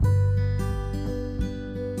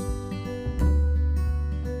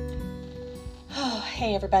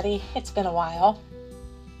Hey everybody, it's been a while.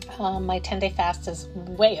 My 10-day fast is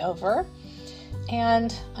way over,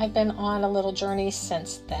 and I've been on a little journey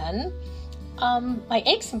since then. My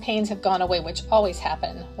aches and pains have gone away, which always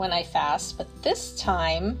happen when I fast, but this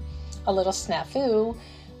time, a little snafu,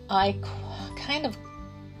 I kind of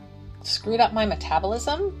screwed up my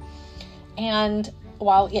metabolism, and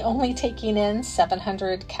while only taking in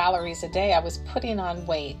 700 calories a day, I was putting on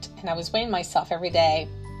weight, and I was weighing myself every day.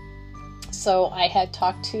 So I had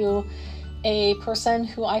talked to a person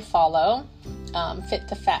who I follow, Fit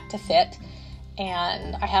to Fat to Fit,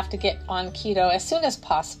 and I have to get on keto as soon as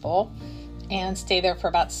possible and stay there for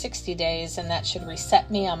about 60 days, and that should reset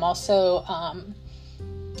me. I'm also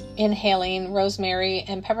inhaling rosemary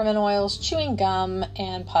and peppermint oils, chewing gum,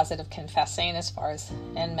 and positive confessing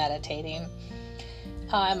and meditating.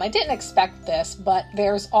 I didn't expect this, but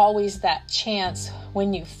there's always that chance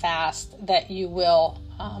when you fast that you will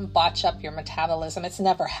botch up your metabolism. It's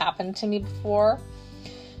never happened to me before,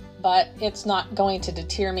 but it's not going to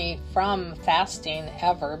deter me from fasting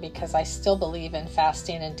ever, because I still believe in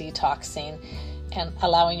fasting and detoxing and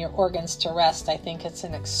allowing your organs to rest. I think it's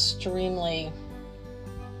an extremely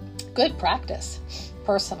good practice,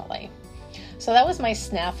 personally. So that was my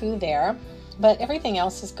snafu there, but everything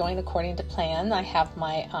else is going according to plan. I have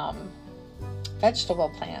my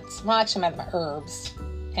vegetable plants, well, actually my herbs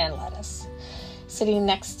and lettuce sitting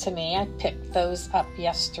next to me. I picked those up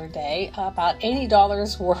yesterday, about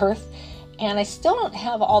 $80 worth, and I still don't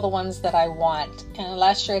have all the ones that I want. And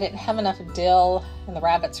last year I didn't have enough dill, and the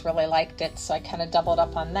rabbits really liked it, so I kind of doubled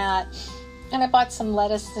up on that. And I bought some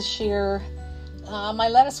lettuce this year. My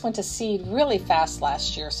lettuce went to seed really fast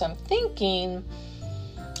last year, so I'm thinking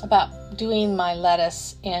about doing my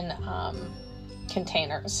lettuce in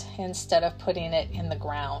containers instead of putting it in the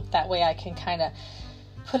ground. That way I can kind of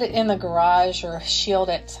put it in the garage or shield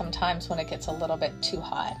it sometimes when it gets a little bit too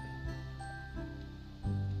hot.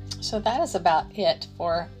 So that is about it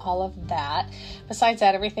for all of that. Besides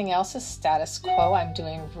that, everything else is status quo. I'm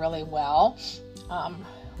doing really well.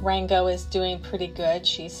 Rango is doing pretty good.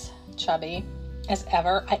 She's chubby as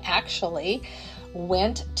ever. I actually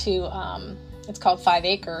went to, it's called 5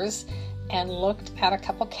 Acres, and looked at a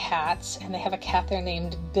couple cats, and they have a cat there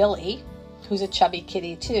named Billy, who's a chubby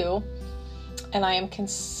kitty too. And I am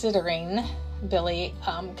considering Billy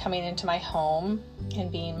coming into my home and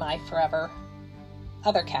being my forever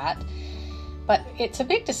other cat. But it's a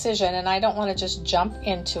big decision, and I don't want to just jump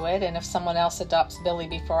into it. And if someone else adopts Billy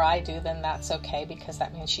before I do, then that's okay, because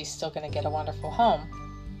that means she's still going to get a wonderful home.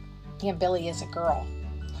 Yeah, Billy is a girl,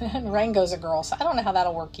 and Rango's a girl, so I don't know how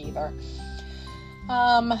that'll work either.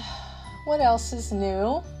 What else is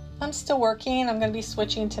new? I'm still working. I'm going to be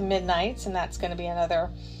switching to midnights, and that's going to be another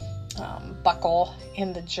buckle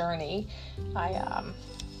in the journey. I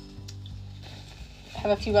have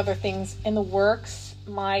a few other things in the works.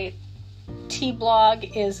 My tea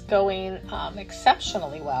blog is going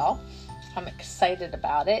exceptionally well. I'm excited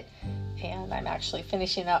about it, and I'm actually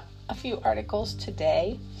finishing up a few articles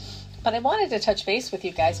today. But I wanted to touch base with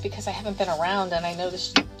you guys because I haven't been around, and I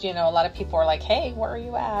noticed, a lot of people are like, hey, where are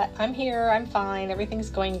you at? I'm here, I'm fine, everything's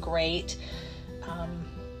going great.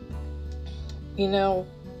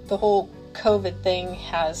 The whole COVID thing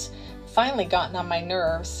has finally gotten on my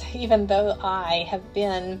nerves, even though I have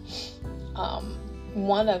been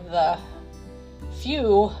one of the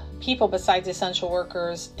few people besides essential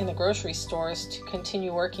workers in the grocery stores to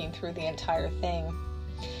continue working through the entire thing.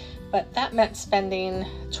 But that meant spending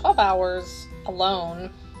 12 hours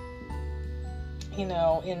alone,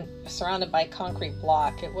 surrounded by concrete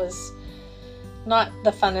block. It was not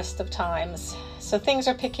the funnest of times. So things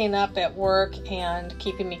are picking up at work and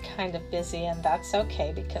keeping me kind of busy, and that's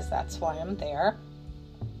okay, because that's why I'm there.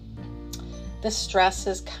 The stress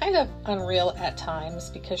is kind of unreal at times,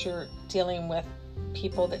 because you're dealing with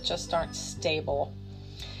people that just aren't stable.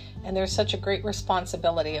 And there's such a great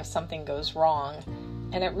responsibility if something goes wrong.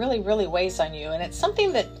 And it really, really weighs on you. And it's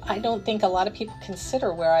something that I don't think a lot of people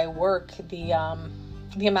consider where I work, the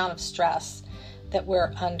amount of stress that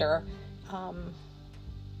we're under.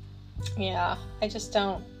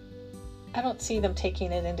 I don't see them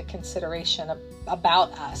taking it into consideration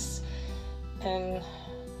about us. And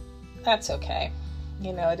that's okay.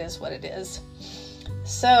 It is what it is.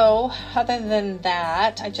 So, other than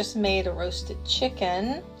that, I just made a roasted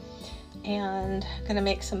chicken, and I'm going to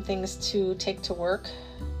make some things to take to work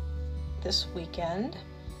this weekend.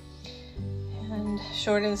 And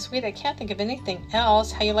short and sweet, I can't think of anything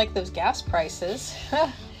else. How you like those gas prices?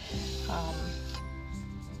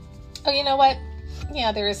 Oh, you know what?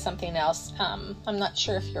 Yeah, there is something else. I'm not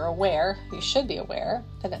sure if you're aware. You should be aware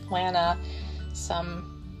that Atlanta,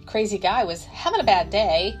 some crazy guy was having a bad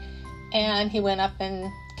day, and he went up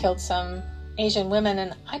and killed some Asian women,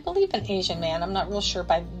 and I believe an Asian man. I'm not real sure.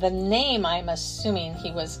 By the name, I'm assuming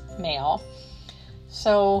he was male.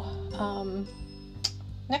 So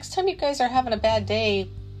next time you guys are having a bad day,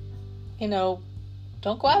 don't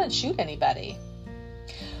go out and shoot anybody.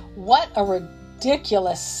 What a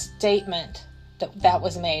ridiculous statement that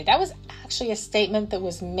was made. That was actually a statement that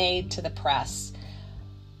was made to the press.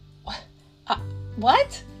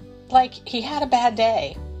 What? Like, he had a bad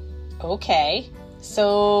day. Okay.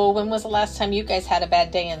 So when was the last time you guys had a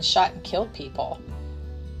bad day and shot and killed people?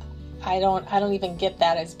 I don't even get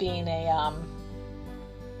that as being I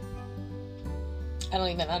don't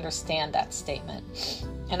even understand that statement.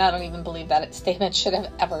 And I don't even believe that statement should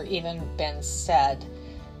have ever even been said.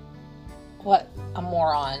 What a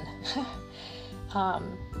moron.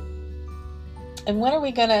 And when are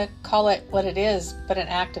we going to call it what it is but an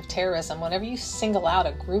act of terrorism? Whenever you single out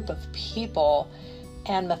a group of people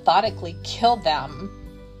and methodically kill them,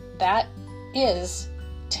 that is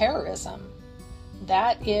terrorism.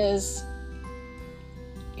 That is,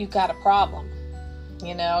 you've got a problem.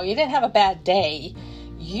 You didn't have a bad day.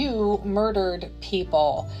 You murdered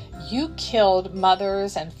people. You killed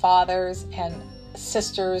mothers and fathers and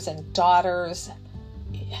sisters and daughters.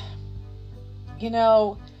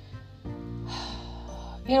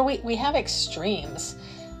 We have extremes.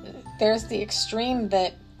 There's the extreme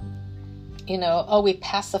that, we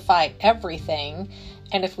pacify everything.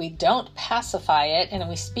 And if we don't pacify it and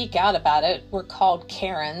we speak out about it, we're called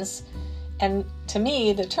Karens. And to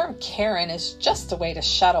me, the term Karen is just a way to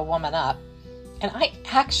shut a woman up. And I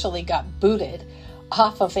actually got booted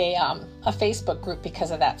off of a Facebook group because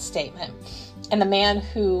of that statement. And the man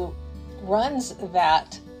who runs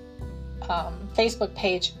that Facebook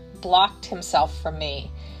page blocked himself from me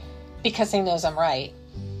because he knows I'm right.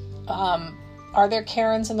 Are there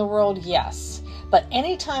Karens in the world? Yes. But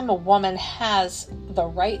anytime a woman has the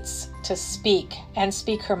rights to speak and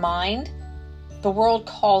speak her mind, the world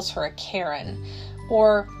calls her a Karen.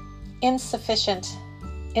 Or insignificant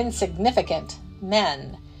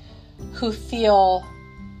men who feel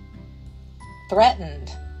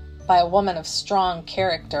threatened by a woman of strong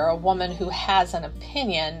character, a woman who has an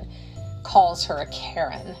opinion, calls her a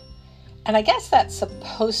Karen. And I guess that's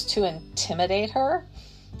supposed to intimidate her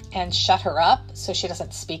and shut her up so she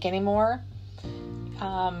doesn't speak anymore.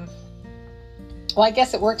 Well, I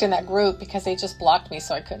guess it worked in that group because they just blocked me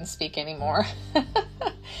so I couldn't speak anymore.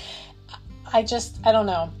 I don't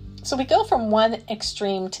know. So we go from one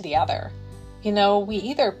extreme to the other. We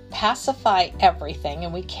either pacify everything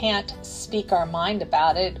and we can't speak our mind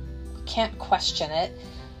about it, we can't question it,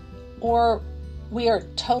 or we are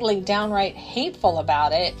totally downright hateful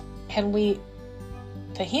about it and we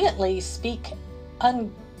vehemently speak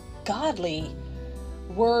ungodly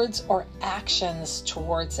words or actions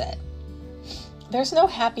towards it. There's no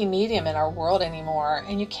happy medium in our world anymore,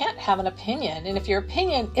 and you can't have an opinion. And if your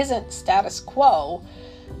opinion isn't status quo,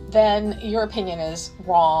 then your opinion is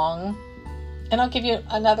wrong. And I'll give you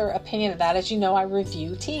another opinion of that. As you know, I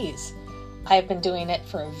review teas. I've been doing it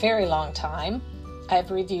for a very long time.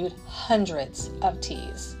 I've reviewed hundreds of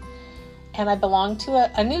teas. And I belong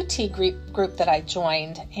to a new tea group that I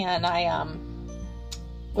joined, and I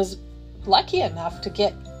was lucky enough to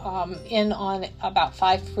get in on about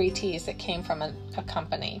 5 free teas that came from a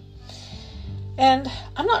company. And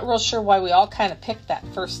I'm not real sure why we all kind of picked that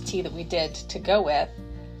first tea that we did to go with.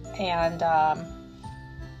 And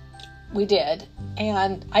we did.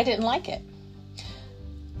 And I didn't like it.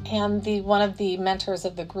 And one of the mentors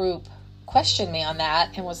of the group questioned me on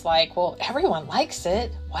that and was like, well, everyone likes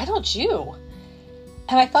it. Why don't you?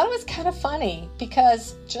 And I thought it was kind of funny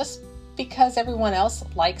because just because everyone else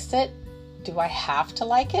likes it, do I have to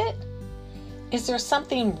like it? Is there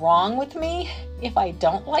something wrong with me if I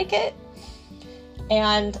don't like it?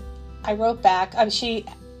 And I wrote back, she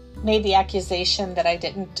made the accusation that I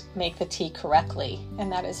didn't make the tea correctly, and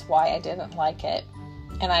that is why I didn't like it.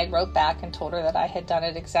 And I wrote back and told her that I had done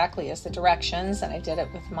it exactly as the directions, and I did it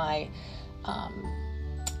with my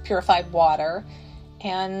purified water.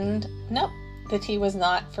 And no, the tea was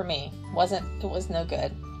not for me. It was no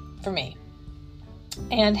good for me.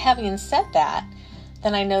 And having said that,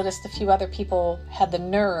 then I noticed a few other people had the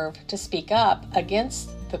nerve to speak up against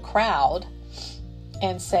the crowd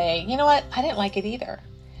and say, you know what, I didn't like it either.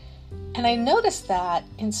 And I noticed that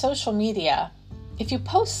in social media, if you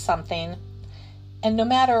post something, and no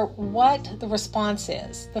matter what the response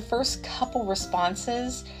is, the first couple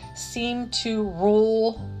responses seem to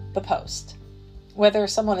rule the post, whether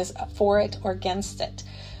someone is for it or against it,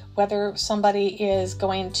 whether somebody is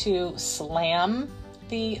going to slam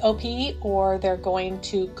the OP or they're going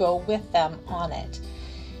to go with them on it.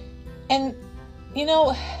 And, you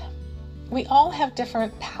know, we all have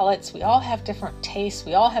different palates. We all have different tastes.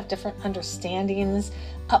 We all have different understandings,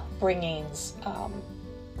 upbringings.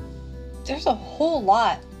 There's a whole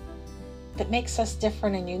lot that makes us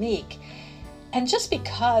different and unique. And just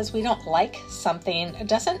because we don't like something, it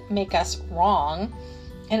doesn't make us wrong,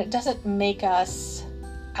 and it doesn't make us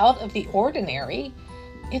out of the ordinary.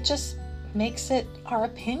 It just makes it our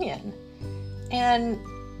opinion. And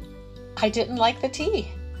I didn't like the tea,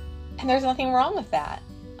 and there's nothing wrong with that.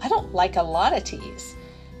 I don't like a lot of teas.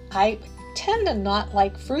 I tend to not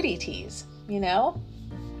like fruity teas, you know?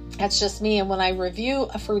 That's just me. And when I review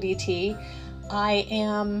a fruity tea, I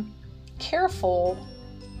am careful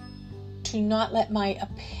to not let my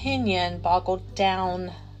opinion boggle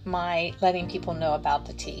down my letting people know about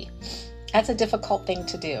the tea. That's a difficult thing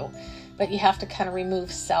to do, but you have to kind of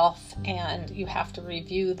remove self and you have to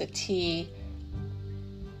review the tea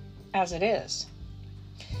as it is.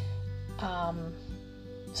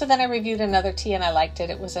 So then I reviewed another tea and I liked it.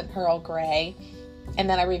 It was an Earl Grey. And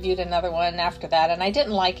then I reviewed another one after that and I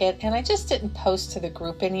didn't like it. And I just didn't post to the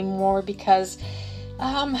group anymore because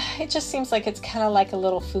it just seems like it's kind of like a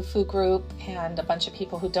little foo-foo group and a bunch of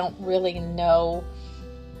people who don't really know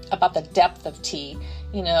about the depth of tea.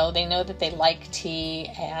 You know, they know that they like tea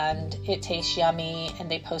and it tastes yummy and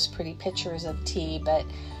they post pretty pictures of tea, but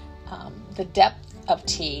the depth of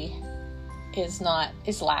tea is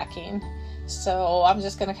lacking. So I'm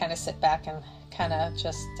just going to kind of sit back and kind of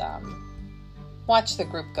just watch the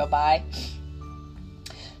group go by.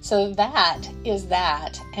 So that is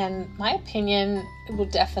that. And my opinion will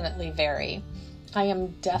definitely vary. I am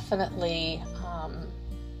definitely,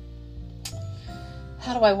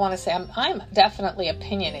 how do I want to say? I'm definitely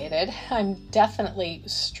opinionated. I'm definitely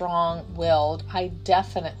strong-willed. I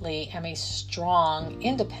definitely am a strong,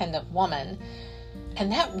 independent woman.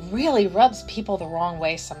 And that really rubs people the wrong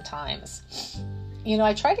way sometimes. You know,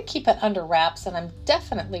 I try to keep it under wraps and I'm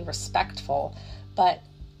definitely respectful, but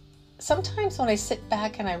sometimes when I sit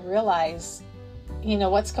back and I realize, you know,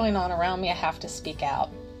 what's going on around me, I have to speak out.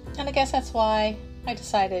 And I guess that's why I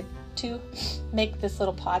decided to make this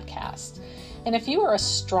little podcast. And if you are a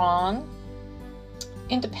strong,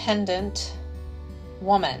 independent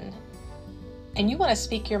woman and you want to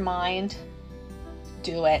speak your mind,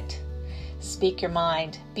 do it. Speak your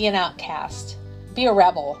mind. Be an outcast. Be a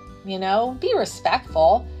rebel, you know? Be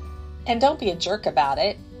respectful and don't be a jerk about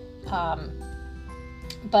it.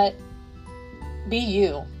 But be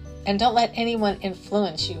you and don't let anyone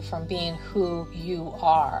influence you from being who you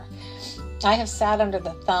are. I have sat under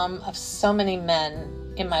the thumb of so many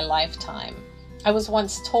men in my lifetime. I was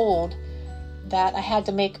once told that I had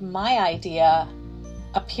to make my idea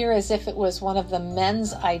appear as if it was one of the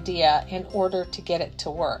men's idea in order to get it to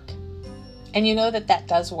work. And you know that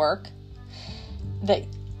does work.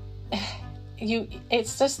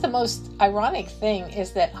 It's just the most ironic thing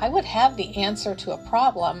is that I would have the answer to a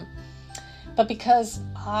problem, but because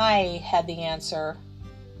I had the answer,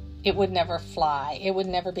 it would never fly. It would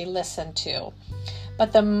never be listened to.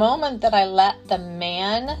 But the moment that I let the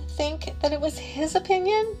man think that it was his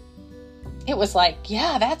opinion, it was like,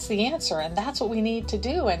 yeah, that's the answer and that's what we need to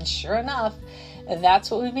do. And sure enough,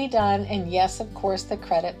 that's what would be done. And yes, of course, the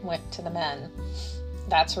credit went to the men.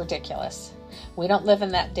 That's ridiculous. We don't live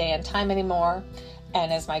in that day and time anymore.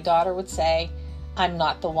 And as my daughter would say, I'm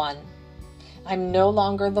not the one. I'm no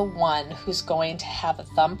longer the one who's going to have a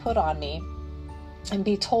thumb put on me and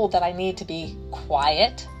be told that I need to be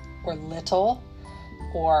quiet or little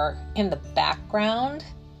or in the background,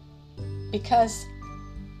 because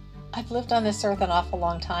I've lived on this earth an awful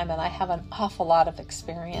long time and I have an awful lot of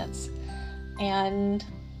experience. And,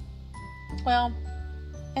 well,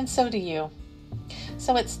 and so do you.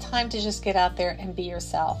 So it's time to just get out there and be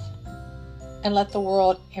yourself and let the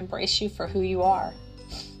world embrace you for who you are.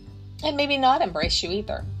 And maybe not embrace you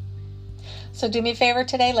either. So do me a favor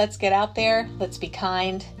today. Let's get out there. Let's be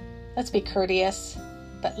kind. Let's be courteous.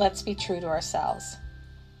 But let's be true to ourselves.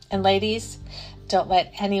 And ladies, don't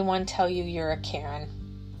let anyone tell you you're a Karen.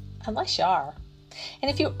 Unless you are.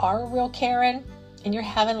 And if you are a real Karen and you're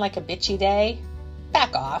having like a bitchy day,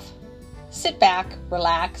 back off. Sit back,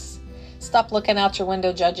 relax. Stop looking out your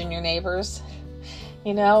window judging your neighbors.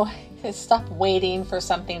 You know, stop waiting for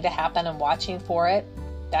something to happen and watching for it.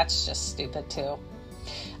 That's just stupid too. All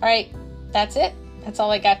right, that's it. That's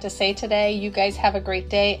all I got to say today. You guys have a great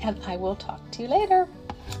day and I will talk to you later.